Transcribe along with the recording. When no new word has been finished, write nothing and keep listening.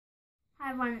Hi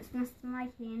everyone, it's Mr.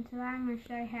 Mikey, and today I'm going to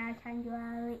show you how to change your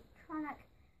electronic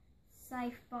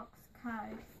safe box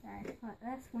code. So like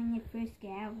this, when you first get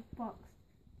out of the box,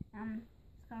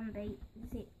 it's going to be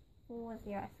Z40.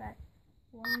 So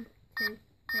 1, 2,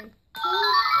 3, 4,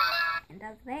 and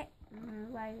does that, and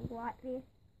then lay right there,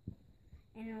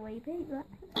 and repeat that,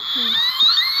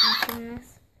 and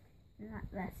this, and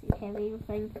like this. You have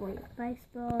everything for your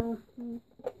baseball. You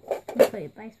put your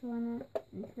baseball in it.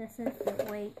 And this is the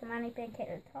wee money bank at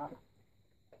the top.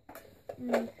 And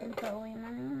you can put all your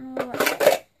money in there like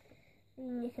that.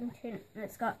 Then you can turn it.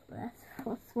 It's got this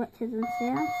for switches and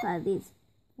sound. So there's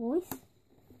voice.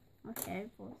 Okay,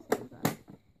 voice sounds like.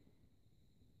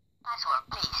 Password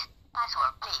please.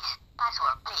 Password please.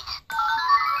 Password please.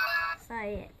 So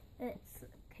yeah, it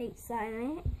keeps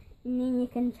saying that. And then you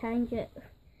can change it.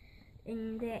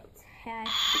 And that's how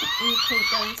you keep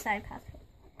doing the same password.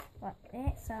 Like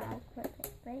that, so I'll click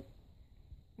that beep.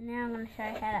 And now I'm going to show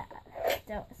you how to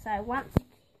do it. So once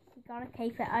you got to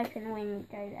keep it open when you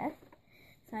do this.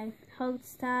 So hold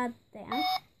star down,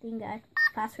 then go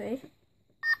password.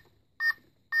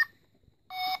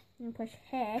 And push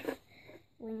hash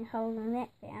when you're holding that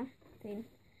down. Then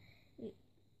you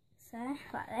say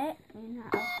like that. Then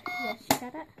I'll just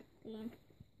shut it. Then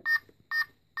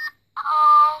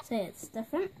so it's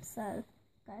different. So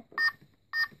go.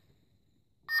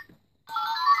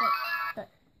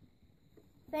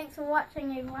 Thanks for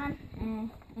watching everyone, and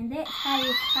that's how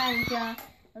you change your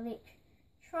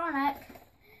electronic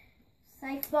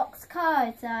safe box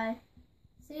code. So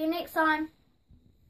see you next time.